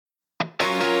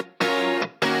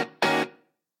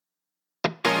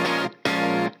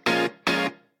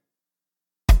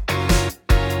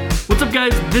What's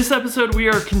up guys, this episode we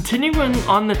are continuing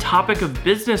on the topic of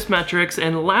business metrics,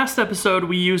 and last episode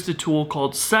we used a tool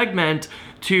called Segment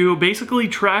to basically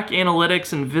track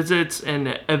analytics and visits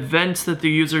and events that the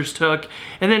users took,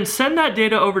 and then send that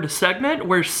data over to Segment,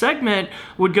 where Segment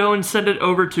would go and send it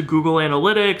over to Google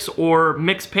Analytics or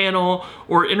Mixpanel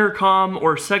or Intercom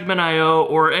or Segment.io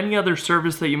or any other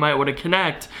service that you might want to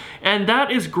connect. And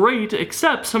that is great,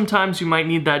 except sometimes you might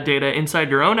need that data inside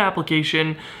your own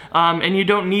application, and you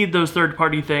don't need those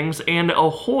third-party things, and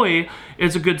Ahoy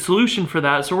is a good solution for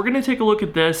that. So we're going to take a look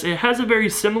at this. It has a very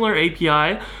similar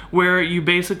API where you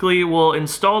basically will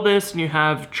install this and you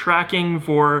have tracking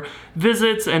for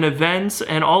visits and events,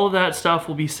 and all of that stuff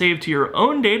will be saved to your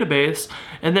own database.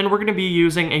 And then we're going to be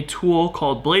using a tool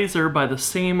called Blazor by the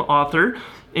same author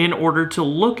in order to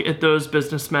look at those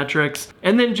business metrics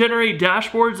and then generate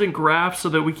dashboards and graphs so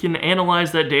that we can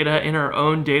analyze that data in our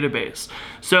own database.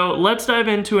 So let's dive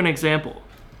into an example.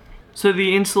 So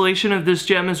the installation of this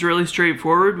gem is really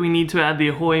straightforward. We need to add the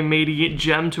Ahoy Matey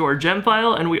gem to our gem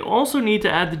file, and we also need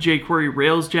to add the jQuery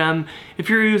Rails gem if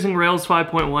you're using Rails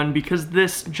 5.1, because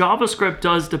this JavaScript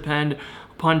does depend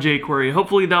upon jQuery.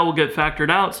 Hopefully that will get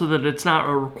factored out so that it's not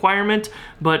a requirement,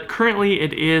 but currently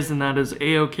it is, and that is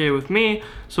a-okay with me.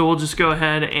 So we'll just go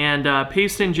ahead and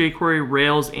paste in jQuery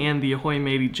Rails and the Ahoy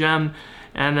Matey gem,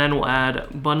 and then we'll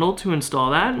add bundle to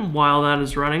install that. And while that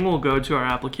is running, we'll go to our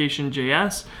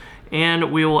application.js,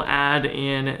 and we will add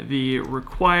in the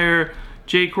require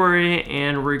jQuery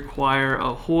and require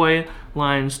Ahoy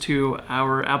lines to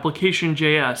our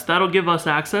application.js. That'll give us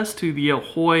access to the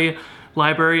Ahoy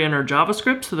library in our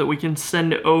JavaScript so that we can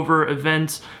send over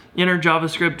events in our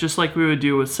JavaScript just like we would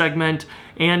do with Segment,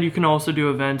 and you can also do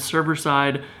events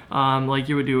server-side like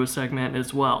you would do with Segment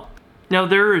as well. Now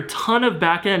there are a ton of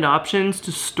backend options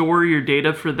to store your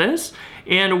data for this,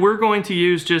 and we're going to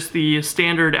use just the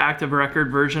standard active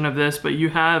record version of this, but you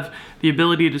have the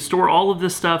ability to store all of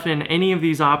this stuff in any of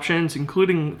these options,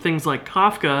 including things like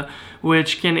Kafka,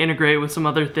 which can integrate with some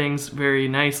other things very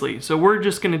nicely. So we're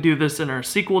just going to do this in our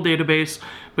SQL database,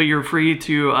 but you're free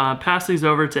to pass these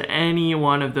over to any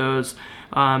one of those.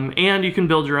 And you can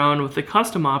build your own with the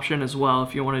custom option as well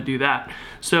if you want to do that.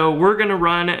 So we're going to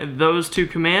run those two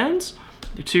commands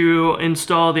to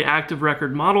install the active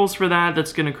record models for that.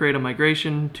 That's going to create a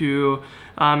migration to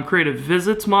create a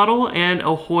visits model and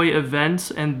Ahoy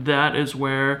events, and that is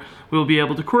where we'll be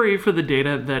able to query for the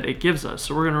data that it gives us.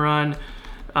 So we're going to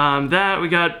run that. We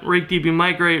got rakedb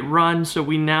migrate run, so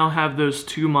we now have those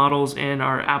two models in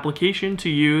our application to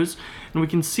use, and we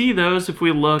can see those if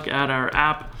we look at our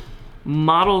app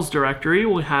models directory.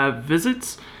 We'll have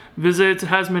visits. Visits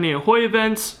has many Ahoy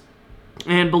events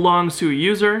and belongs to a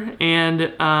user, and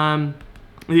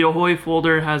the Ahoy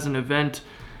folder has an event,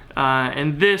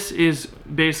 and this is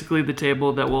basically the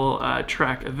table that will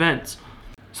track events.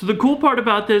 So the cool part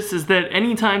about this is that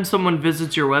anytime someone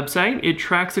visits your website, it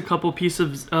tracks a couple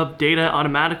pieces of data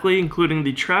automatically, including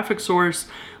the traffic source,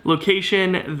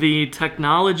 location, the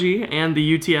technology, and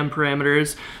the UTM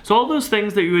parameters. So all those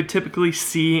things that you would typically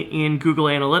see in Google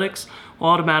Analytics will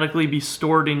automatically be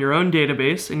stored in your own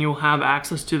database, and you'll have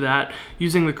access to that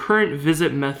using the current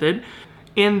visit method.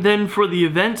 And then for the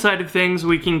event side of things,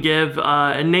 we can give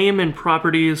a name and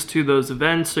properties to those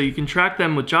events, so you can track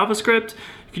them with JavaScript.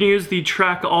 You can use the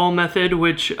track all method,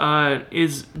 which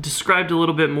is described a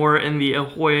little bit more in the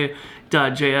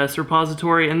Ahoy.js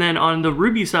repository. And then on the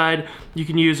Ruby side, you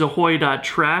can use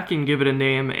Ahoy.track and give it a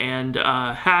name and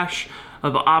hash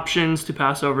of options to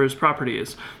pass over as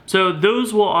properties. So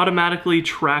those will automatically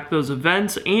track those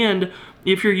events, and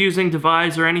if you're using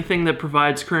Devise or anything that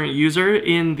provides current user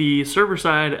in the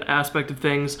server-side aspect of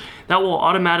things, that will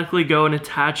automatically go and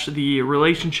attach the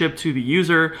relationship to the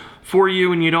user for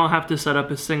you, and you don't have to set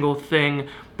up a single thing.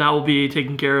 That will be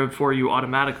taken care of for you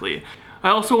automatically. I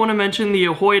also want to mention the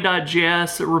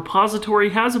Ahoy.js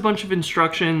repository has a bunch of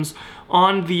instructions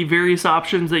on the various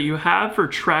options that you have for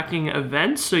tracking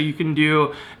events. So you can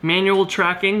do manual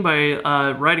tracking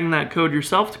by writing that code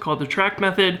yourself to call the track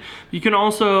method. You can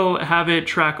also have it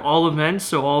track all events,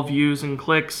 so all views and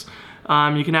clicks.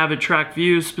 You can have it track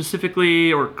views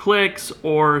specifically, or clicks,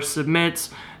 or submits,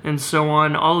 and so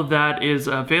on. All of that is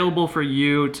available for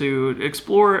you to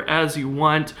explore as you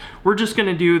want. We're just going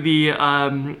to do the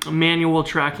manual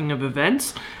tracking of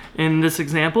events in this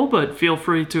example, but feel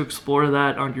free to explore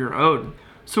that on your own.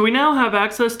 So we now have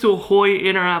access to Ahoy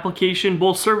in our application,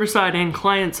 both server-side and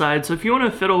client-side. So if you want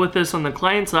to fiddle with this on the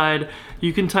client side,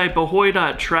 you can type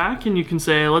ahoy.track and you can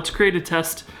say, let's create a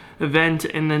test event,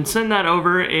 and then send that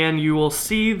over, and you will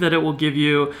see that it will give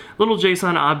you a little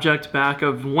JSON object back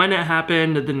of when it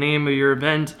happened, the name of your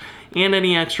event, and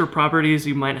any extra properties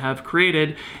you might have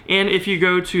created. And if you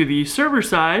go to the server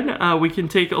side, we can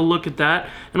take a look at that,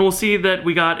 and we'll see that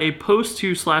we got a post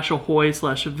to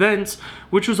 /ahoy/events,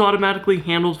 which was automatically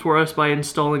handled for us by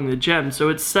installing the gem. So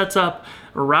it sets up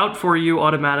a route for you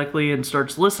automatically and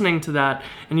starts listening to that,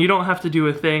 and you don't have to do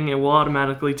a thing. It will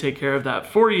automatically take care of that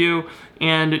for you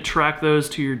and track those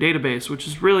to your database, which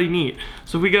is really neat.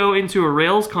 So if we go into a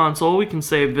Rails console, we can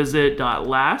say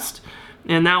visit.last,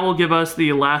 and that will give us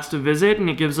the last visit, and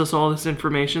it gives us all this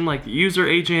information like the user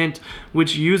agent,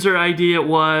 which user ID it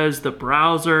was, the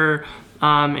browser,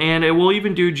 and it will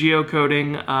even do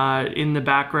geocoding in the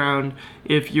background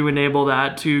if you enable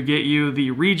that to get you the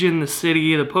region, the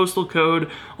city, the postal code,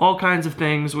 all kinds of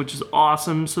things, which is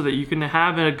awesome, so that you can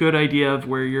have a good idea of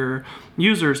where your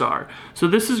users are. So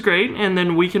this is great, and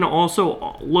then we can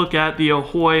also look at the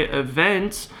Ahoy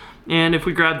events, and if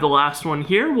we grab the last one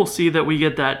here, we'll see that we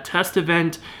get that test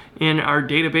event in our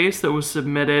database that was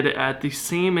submitted at the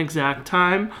same exact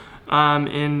time.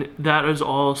 And that is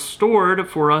all stored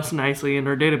for us nicely in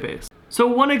our database. So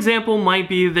one example might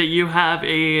be that you have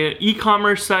a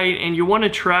e-commerce site and you want to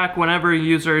track whenever a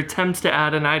user attempts to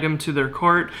add an item to their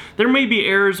cart. There may be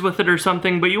errors with it or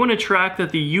something, but you want to track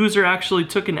that the user actually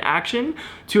took an action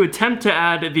to attempt to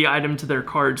add the item to their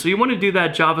cart. So you want to do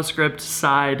that JavaScript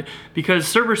side, because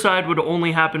server side would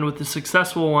only happen with the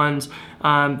successful ones.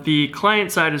 The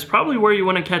client side is probably where you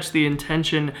want to catch the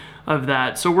intention of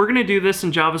that. So we're going to do this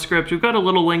in JavaScript. We've got a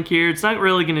little link here. It's not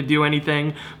really going to do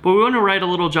anything, but we want to write a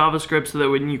little JavaScript so that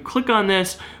when you click on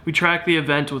this, we track the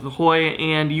event with Ahoy,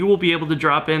 and you will be able to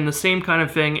drop in the same kind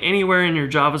of thing anywhere in your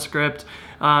JavaScript,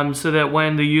 so that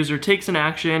when the user takes an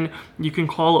action, you can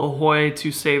call Ahoy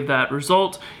to save that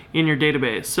result in your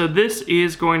database. So this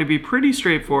is going to be pretty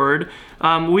straightforward.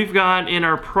 We've got in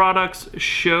our products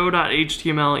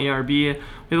show.html ERB, we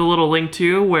have a little link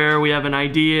to where we have an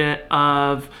ID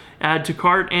of add to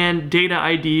cart and data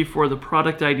ID for the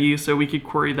product ID, so we could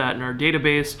query that in our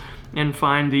database and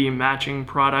find the matching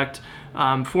product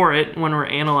for it when we're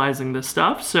analyzing this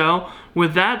stuff. So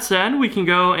with that said, we can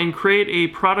go and create a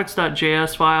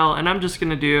products.js file, and I'm just going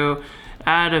to do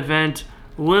add event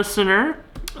listener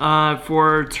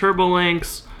for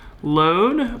TurboLink's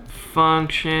load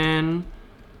function,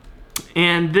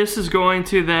 and this is going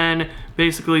to then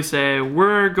basically say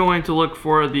we're going to look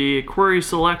for the query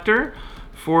selector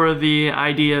for the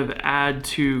ID of add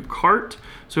to cart.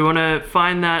 So we want to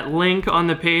find that link on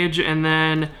the page and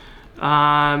then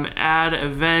add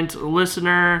event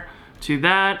listener to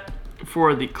that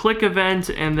for the click event,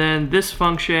 and then this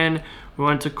function we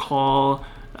want to call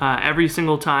every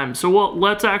single time. So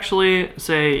let's actually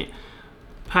say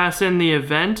pass in the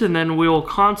event, and then we'll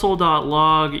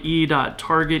console.log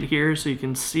e.target here so you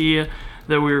can see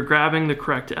that we were grabbing the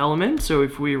correct element. So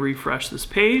if we refresh this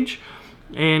page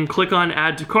and click on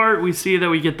add to cart, we see that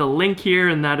we get the link here,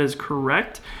 and that is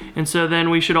correct. And so then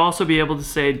we should also be able to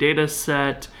say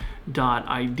dataset.id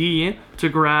to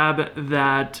grab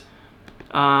that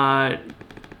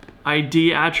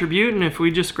ID attribute. And if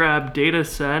we just grab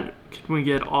dataset, can we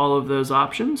get all of those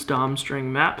options? DOM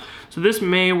string map. So this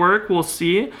may work, we'll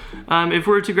see. If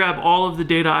we were to grab all of the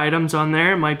data items on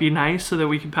there, it might be nice so that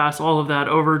we can pass all of that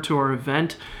over to our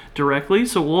event directly.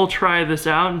 So we'll try this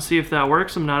out and see if that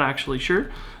works. I'm not actually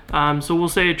sure. So we'll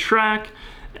say track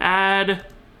add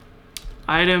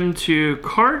item to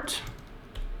cart,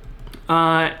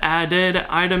 added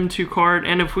item to cart,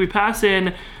 and if we pass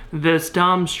in this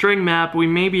DOM string map, we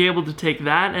may be able to take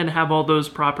that and have all those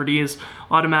properties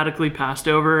automatically passed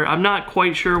over. I'm not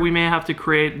quite sure. We may have to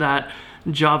create that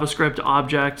JavaScript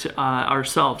object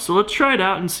ourselves. So let's try it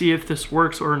out and see if this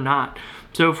works or not.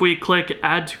 So if we click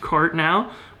add to cart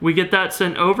now, we get that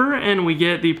sent over and we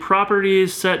get the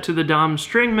properties set to the DOM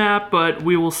string map, but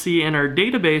we will see in our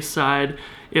database side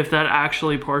if that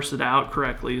actually parsed it out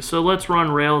correctly. So let's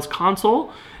run Rails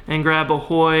console and grab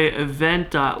Ahoy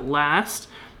event.last.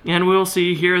 And we'll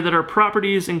see here that our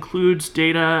properties includes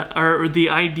data, or the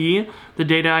ID, the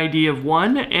data ID of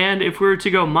 1. And if we were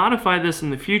to go modify this in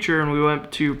the future and we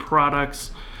went to products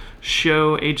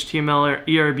show HTML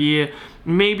ERB,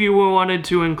 maybe we wanted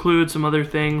to include some other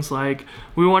things, like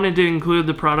we wanted to include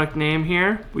the product name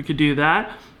here, we could do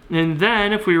that. And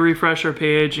then if we refresh our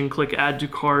page and click add to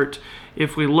cart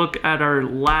if we look at our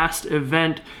last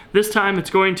event, this time it's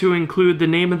going to include the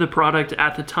name of the product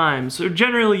at the time. So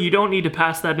generally you don't need to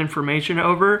pass that information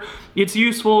over. It's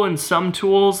useful in some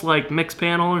tools like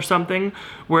Mixpanel or something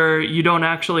where you don't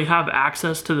actually have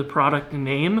access to the product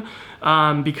name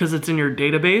because it's in your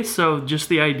database. So just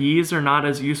the IDs are not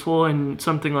as useful in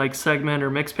something like Segment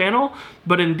or Mixpanel.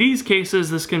 But in these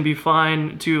cases, this can be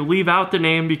fine to leave out the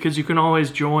name because you can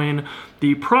always join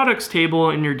the products table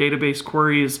in your database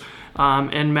queries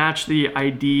and match the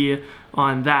ID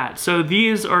on that. So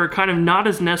these are kind of not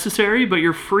as necessary, but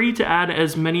you're free to add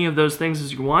as many of those things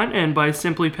as you want. And by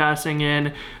simply passing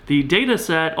in the data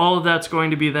set, all of that's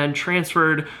going to be then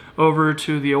transferred over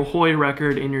to the Ahoy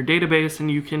record in your database,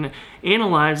 and you can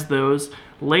analyze those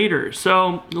later.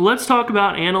 So let's talk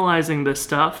about analyzing this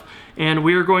stuff. And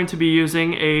we are going to be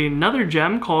using another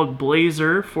gem called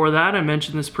Blazor for that. I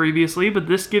mentioned this previously, but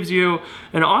this gives you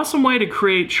an awesome way to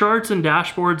create charts and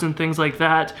dashboards and things like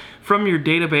that from your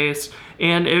database.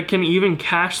 And it can even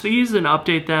cache these and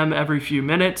update them every few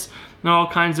minutes and all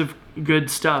kinds of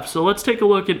good stuff. So let's take a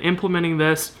look at implementing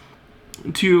this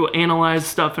to analyze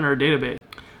stuff in our database.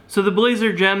 So the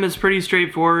Blazor gem is pretty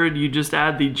straightforward. You just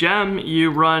add the gem,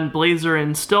 you run Blazor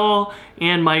install,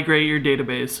 and migrate your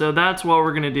database. So that's what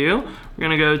we're gonna do. We're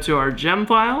gonna go to our gem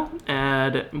file,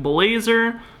 add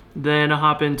Blazor, then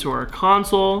hop into our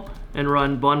console and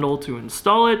run bundle to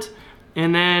install it.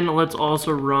 And then let's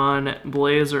also run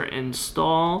Blazor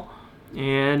install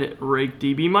and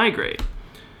rakedb migrate.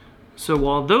 So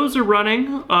while those are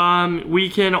running, we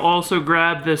can also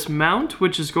grab this mount,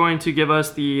 which is going to give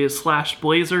us the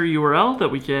 /Blazor URL that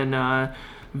we can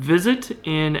visit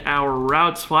in our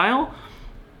routes file.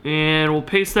 And we'll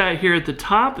paste that here at the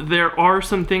top. There are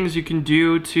some things you can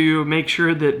do to make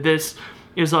sure that this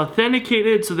is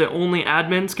authenticated so that only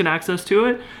admins can access to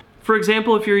it. For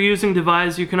example, if you're using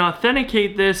Devise, you can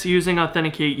authenticate this using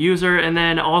authenticate user and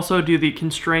then also do the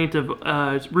constraint of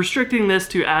restricting this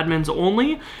to admins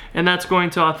only, and that's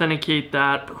going to authenticate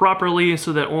that properly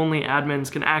so that only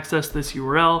admins can access this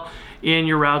URL in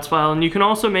your routes file. And you can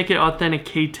also make it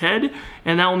authenticated,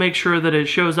 and that will make sure that it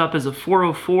shows up as a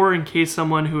 404 in case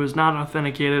someone who is not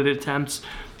authenticated attempts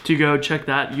to go check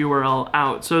that URL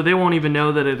out. So they won't even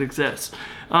know that it exists.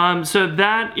 So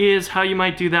that is how you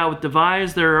might do that with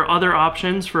Devise. There are other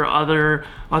options for other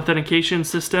authentication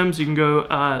systems. You can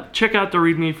go check out the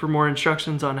README for more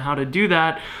instructions on how to do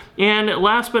that. And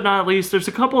last but not least, there's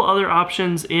a couple other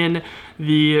options in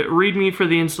the README for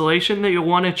the installation that you'll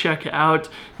want to check out.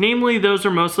 Namely, those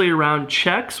are mostly around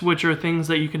checks, which are things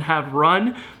that you can have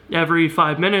run every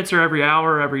 5 minutes or every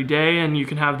hour or every day, and you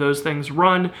can have those things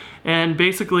run and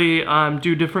basically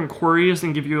do different queries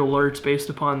and give you alerts based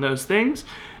upon those things,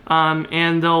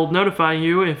 and they'll notify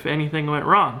you if anything went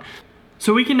wrong.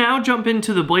 So we can now jump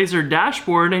into the Blazor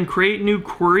dashboard and create new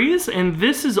queries, and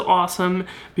this is awesome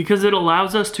because it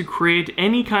allows us to create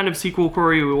any kind of SQL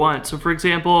query we want. So for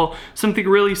example, something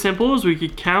really simple is we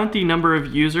could count the number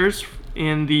of users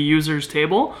in the users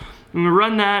table, and we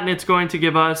run that and it's going to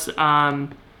give us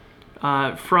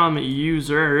from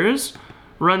users,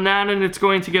 run that and it's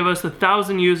going to give us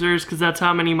 1,000 users because that's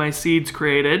how many my seeds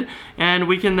created. And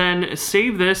we can then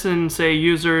save this and say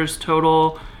users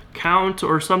total count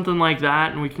or something like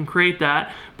that, and we can create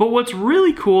that. But what's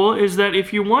really cool is that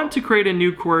if you want to create a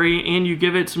new query and you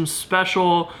give it some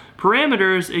special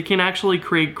parameters, it can actually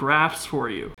create graphs for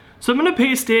you. So I'm going to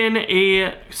paste in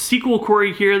a SQL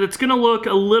query here that's going to look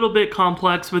a little bit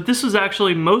complex, but this was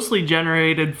actually mostly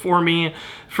generated for me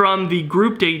from the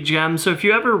group date gem. So if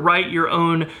you ever write your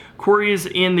own queries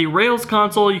in the Rails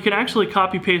console, you can actually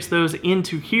copy paste those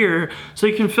into here. So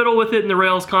you can fiddle with it in the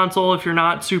Rails console if you're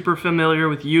not super familiar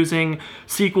with using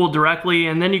SQL directly,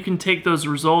 and then you can take those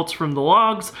results from the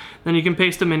logs, then you can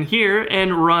paste them in here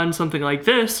and run something like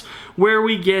this, where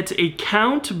we get a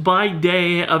count by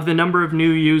day of the number of new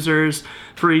users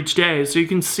for each day. So you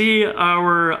can see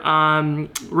our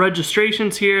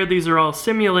registrations here. These are all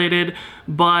simulated,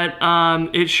 but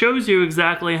it shows you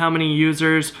exactly how many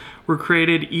users were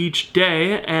created each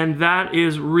day, and that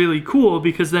is really cool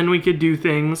because then we could do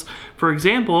things, for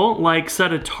example, like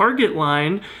set a target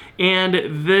line,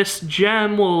 and this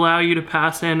gem will allow you to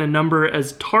pass in a number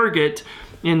as target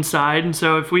inside. And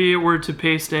so if we were to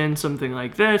paste in something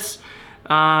like this,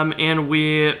 and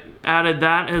we added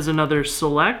that as another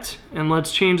select, and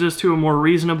let's change this to a more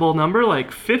reasonable number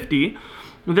like 50,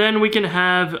 then we can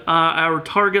have our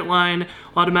target line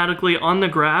automatically on the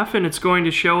graph, and it's going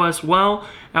to show us, well,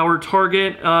 our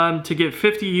target to get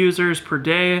 50 users per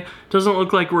day. Doesn't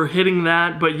look like we're hitting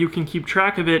that, but you can keep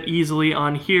track of it easily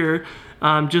on here.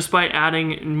 just by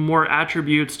adding more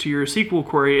attributes to your SQL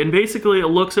query. And basically it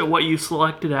looks at what you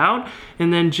selected out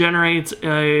and then generates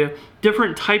a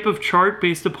different type of chart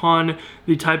based upon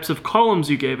the types of columns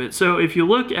you gave it. So if you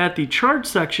look at the chart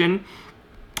section,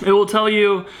 it will tell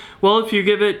you, well, if you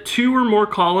give it 2 or more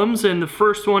columns and the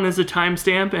first one is a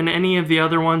timestamp and any of the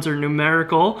other ones are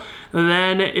numerical,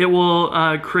 then it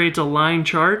will create a line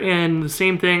chart. And the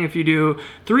same thing if you do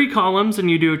 3 columns and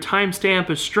you do a timestamp,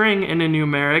 a string, and a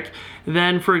numeric,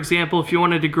 then for example, if you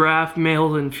wanted to graph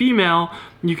male and female,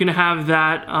 you can have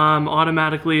that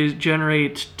automatically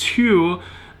generate 2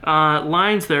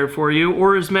 lines there for you,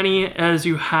 or as many as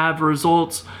you have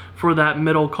results for that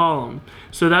middle column.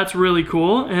 So that's really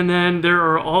cool. And then there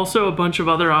are also a bunch of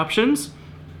other options.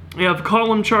 You have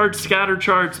column charts, scatter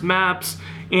charts, maps,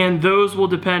 and those will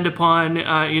depend upon,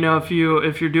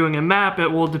 if you're doing a map, it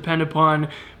will depend upon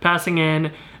passing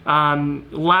in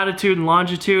latitude and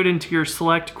longitude into your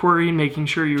select query and making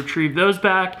sure you retrieve those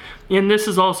back. And this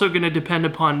is also going to depend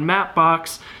upon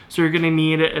Mapbox, so you're going to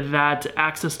need that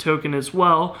access token as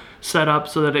well set up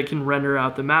so that it can render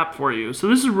out the map for you. So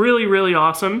this is really, really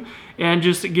awesome, and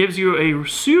just gives you a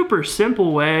super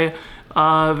simple way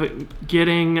of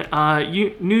getting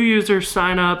new user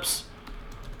signups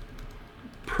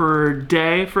per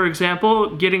day, for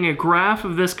example, getting a graph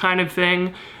of this kind of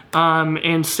thing,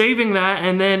 and saving that.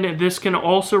 And then this can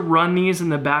also run these in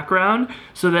the background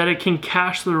so that it can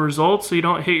cache the results so you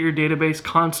don't hit your database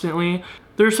constantly.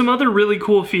 There's some other really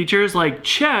cool features like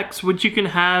checks, which you can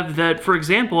have that, for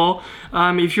example,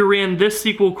 if you ran this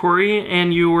SQL query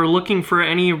and you were looking for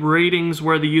any ratings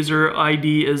where the user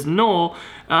ID is null,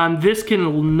 this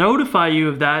can notify you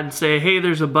of that and say, hey,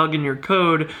 there's a bug in your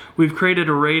code. We've created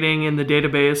a rating in the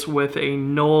database with a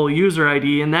null user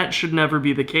ID, and that should never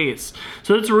be the case.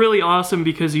 So that's really awesome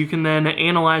because you can then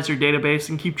analyze your database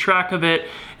and keep track of it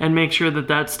and make sure that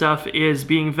that stuff is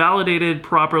being validated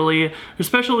properly,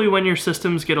 especially when your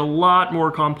systems get a lot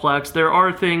more complex. There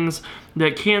are things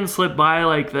that can slip by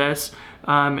like this.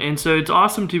 And so it's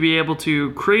awesome to be able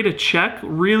to create a check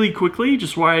really quickly,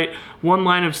 just write 1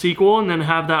 line of SQL and then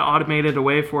have that automated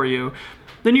away for you.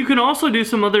 Then you can also do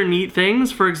some other neat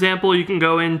things. For example, you can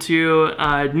go into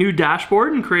a new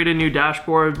dashboard and create a new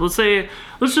dashboard.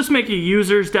 Let's just make a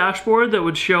user's dashboard that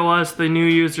would show us the new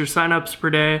user signups per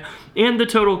day and the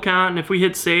total count. And if we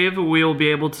hit save, we'll be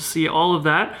able to see all of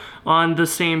that on the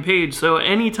same page. So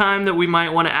anytime that we might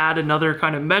want to add another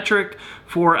kind of metric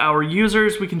for our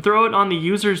users, we can throw it on the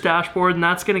user's dashboard, and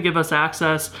that's going to give us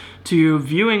access to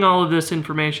viewing all of this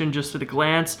information just at a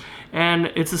glance. And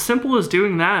it's as simple as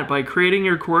doing that by creating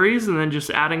your queries and then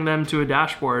just adding them to a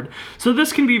dashboard. So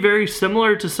this can be very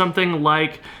similar to something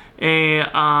like a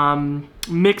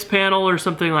mix panel or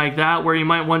something like that, where you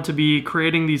might want to be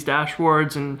creating these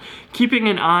dashboards and keeping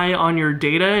an eye on your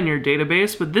data in your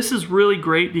database. But this is really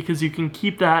great because you can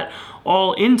keep that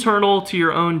all internal to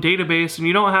your own database, and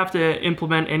you don't have to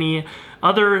implement any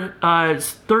other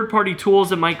third-party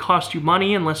tools that might cost you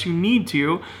money unless you need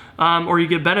to, or you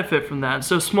get benefit from that.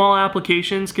 So small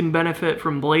applications can benefit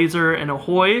from Blazor and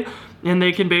Ahoy, and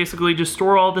they can basically just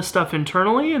store all this stuff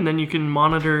internally, and then you can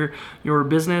monitor your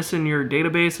business and your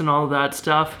database and all of that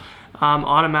stuff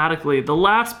automatically. The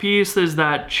last piece is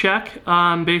that check.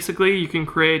 Basically, you can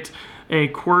create a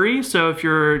query. So if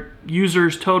your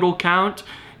user's total count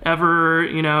ever,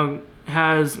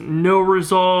 has no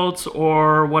results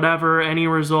or whatever, any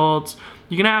results,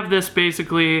 you can have this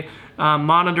basically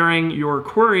monitoring your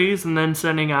queries and then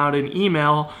sending out an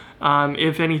email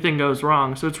if anything goes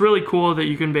wrong. So it's really cool that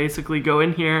you can basically go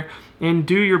in here and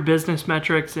do your business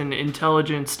metrics and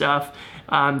intelligent stuff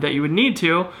that you would need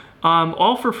to,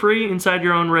 all for free inside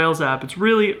your own Rails app. It's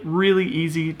really, really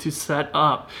easy to set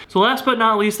up. So last but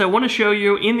not least, I want to show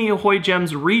you in the Ahoy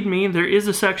Gems README, there is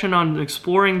a section on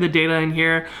exploring the data in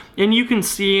here, and you can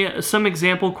see some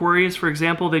example queries. For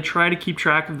example, they try to keep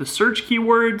track of the search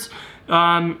keywords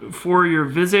for your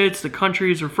visits, the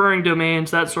countries, referring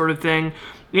domains, that sort of thing.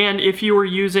 And if you were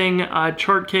using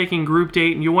ChartCake and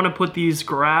GroupDate and you want to put these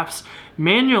graphs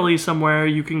manually somewhere,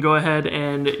 you can go ahead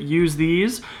and use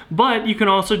these, but you can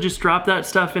also just drop that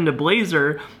stuff into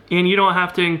Blazor, and you don't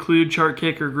have to include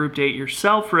ChartCake or GroupDate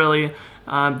yourself, really.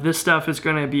 This stuff is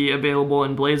going to be available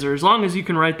in Blazor as long as you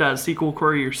can write that SQL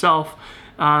query yourself.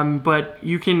 But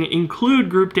you can include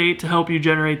GroupDate to help you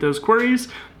generate those queries,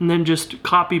 and then just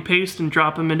copy paste and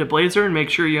drop them into Blazor and make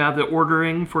sure you have the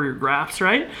ordering for your graphs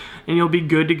right, and you'll be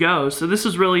good to go. So this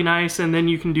is really nice. And then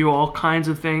you can do all kinds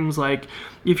of things, like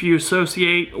if you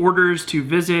associate orders to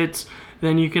visits,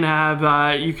 Then you can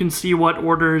have, you can see what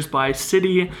orders by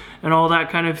city and all that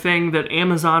kind of thing that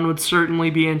Amazon would certainly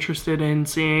be interested in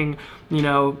seeing, you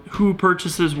know, who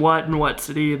purchases what in what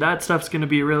city. That stuff's going to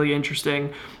be really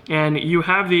interesting. And you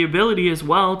have the ability as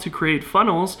well to create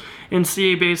funnels and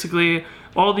see basically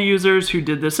all the users who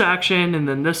did this action, and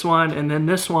then this one, and then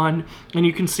this one, and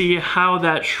you can see how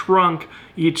that shrunk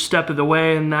each step of the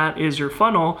way, and that is your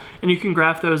funnel. And you can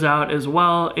graph those out as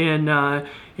well in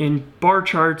bar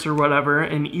charts or whatever,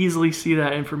 and easily see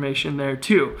that information there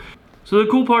too. So the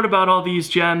cool part about all these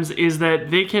gems is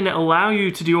that they can allow you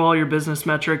to do all your business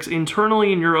metrics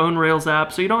internally in your own Rails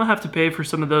app, so you don't have to pay for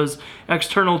some of those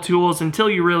external tools until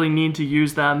you really need to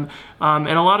use them. And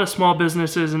a lot of small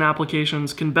businesses and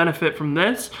applications can benefit from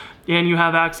this, and you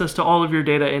have access to all of your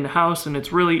data in-house, and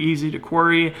it's really easy to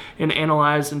query and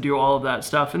analyze and do all of that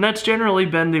stuff. And that's generally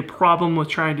been the problem with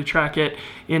trying to track it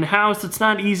in-house. It's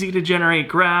not easy to generate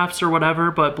graphs or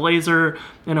whatever, but Blazor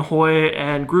and Ahoy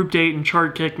and Group Date and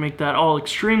ChartKick make that all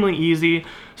extremely easy,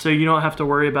 so you don't have to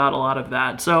worry about a lot of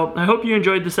that. So I hope you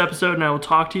enjoyed this episode, and I will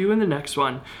talk to you in the next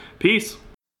one. Peace.